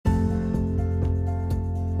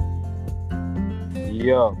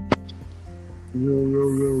Yo,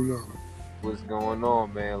 Yo. what's going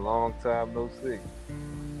on, man? Long time no see.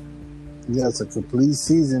 Yes, a complete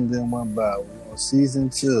season then went by. We're on season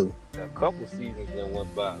 2. A couple seasons that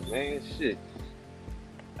went by, man. Shit.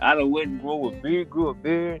 I done went and grew a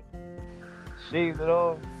beard, shaved it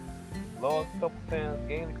off, lost a couple pounds,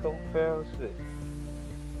 gained a couple pounds, shit.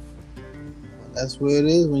 That's where it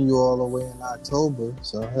is when you're all the way in October.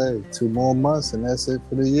 So, hey, 2 more months and that's it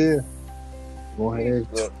for the year. Go ahead,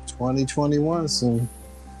 2021 soon.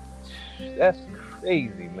 That's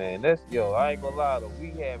crazy, man. I ain't gonna lie though.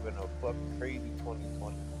 We having a fucking crazy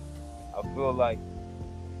 2020. I feel like,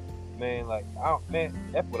 man,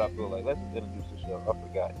 that's what I feel like. Let's just introduce the show. I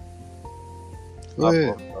forgot. Go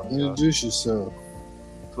ahead, introduce yourself.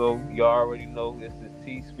 So, y'all already know this is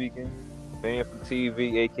T speaking. Band from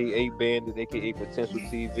TV, aka Bandit, aka Potential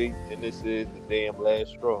TV. And this is the damn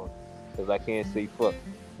last straw. Because I can't say fuck.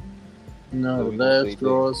 No, so last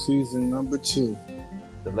straw season number 2.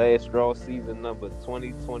 The last straw season number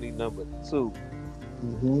 2020 number 2.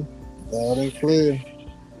 Mm-hmm. Loud and clear.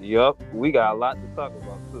 Yup. We got a lot to talk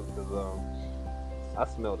about too. Because I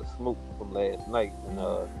smelled the smoke from last night. And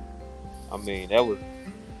that was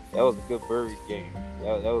a good bird game.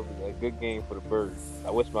 That was a good game for the birds.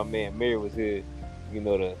 I wish my man Mary was here. I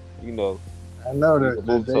know that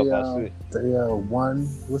they won.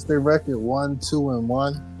 What's their record? 1, 2, and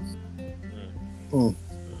 1.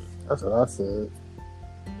 That's what I said.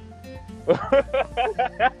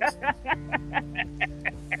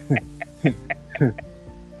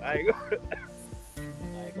 I ain't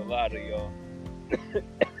gonna lie to y'all.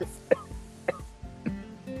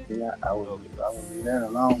 Yeah, I would leave that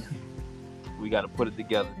alone. We gotta put it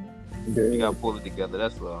together. Yeah. We gotta pull it together.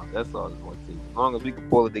 That's all. That's all it's gonna take. As long as we can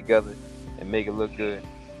pull it together and make it look good,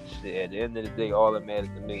 shit, at the end of the day, all that matters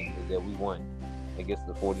to me is that we won against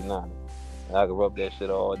the 49ers. And I can rub that shit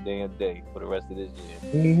all damn day for the rest of this year.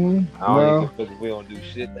 Mm-hmm. I don't even think we don't do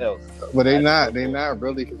shit else. But they're not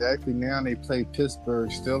really, because actually now they play Pittsburgh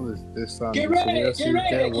Steelers this Sunday. Get ready.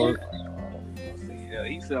 Yeah,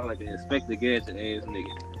 he sound like an Inspector Gadget ass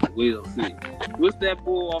nigga. We'll see. What's that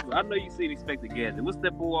bull off? I know you seen Inspector Gadget. What's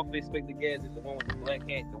that bull off Inspector Gadget? The one with the black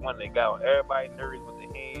hat, the one that got everybody nervous with the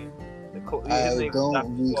hand. I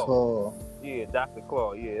don't recall. Yeah, Dr.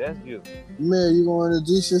 Claw. Yeah, that's you. Man, you gonna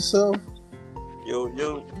introduce yourself? Yo.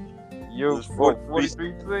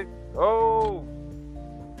 43-6. Oh,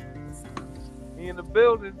 he in the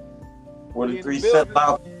building. 43 cent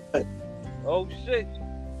out. Oh shit.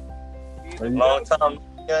 A long time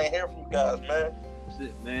I ain't hear from you guys, man.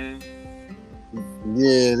 Shit, man.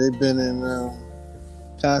 Yeah, they've been in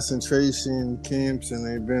concentration camps and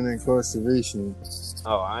they've been incarceration.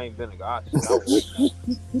 Oh, I ain't been a god.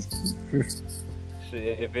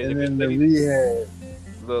 Shit, if the rehab.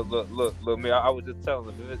 Look, man, I was just telling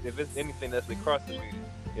them, if it's anything that's incarcerated,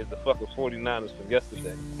 it's the fucking 49ers from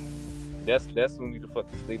yesterday. That's when we need to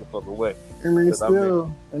fucking stay the fuck away. And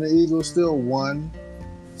the Eagles still 1,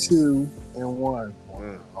 2, and 1.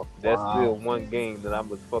 That's still one game that I'm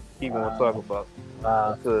gonna fucking keep on talking about.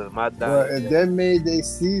 If that made their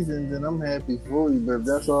season, then I'm happy for you. But if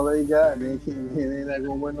that's all they got, they not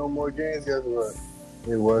gonna win no more games. Guess what?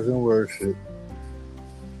 It wasn't worth it.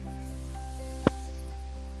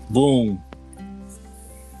 Boom.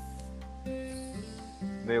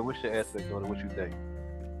 Man, what's your aspect on it? What you think?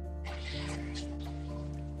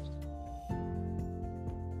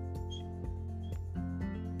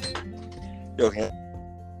 Okay.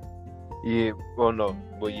 Yeah. Oh no.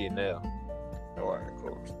 Well, yeah. Now. All right.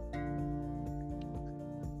 Cool.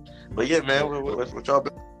 But yeah, man, what y'all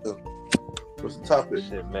been doing? What's the topic?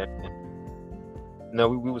 Shit, man. No,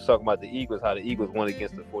 we was talking about the Eagles, how the Eagles won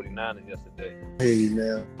against the 49ers yesterday. Hey,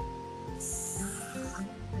 man.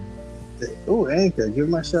 Oh, Anchor. Give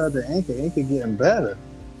my shout out to Anchor. Anchor getting better.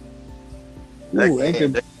 Ooh, Anchor.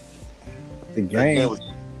 The game was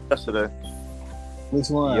yesterday. Which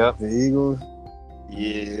one? Yep. The Eagles?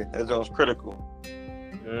 Yeah, that was critical.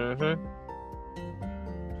 Mm-hmm.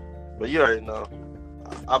 But you already know.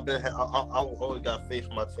 I always got faith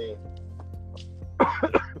in my team.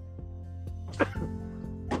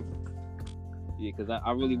 Yeah, because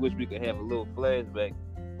I really wish we could have a little flashback.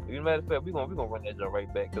 As a matter of fact, we're gonna run that joint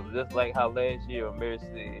right back. Because just like how last year Amir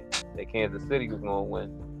said that Kansas City was gonna win.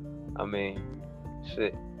 I mean,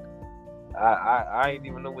 shit. I ain't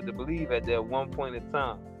even know what to believe at that one point in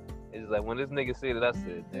time. It's like when this nigga said it, I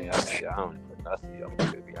said, dang, I see y'all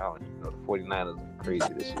even know the 49ers are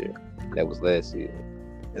crazy this year. That was last year.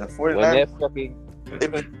 Yeah, 49ers. When that fucking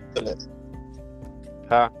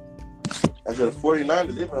huh? I said the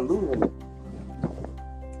 49ers, they've been losing.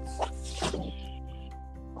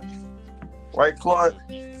 Right, Clark?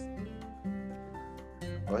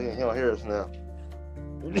 Oh, he don't hear us now.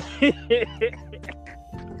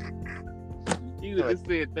 He was just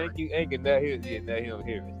saying thank you, Anchor. Now he don't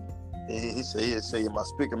hear us. He said my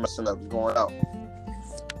speaker messing up, it's going out.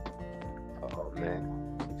 Oh man.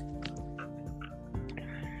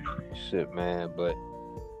 Shit, man. But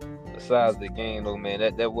besides the game, though, man,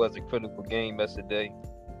 that was a critical game yesterday.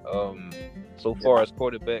 So far as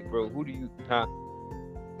quarterback, bro, who do you?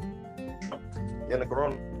 In the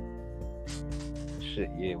corona. Shit,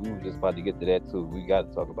 yeah, we were just about to get to that too. We got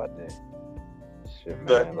to talk about that. Shit,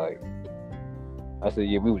 man, like I said,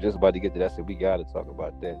 yeah, we were just about to get to that. I said we got to talk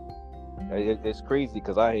about that. It's crazy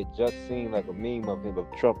because I had just seen like a meme of him of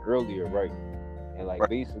Trump earlier, right? And like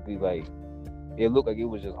basically like it looked like it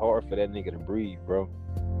was just hard for that nigga to breathe, bro.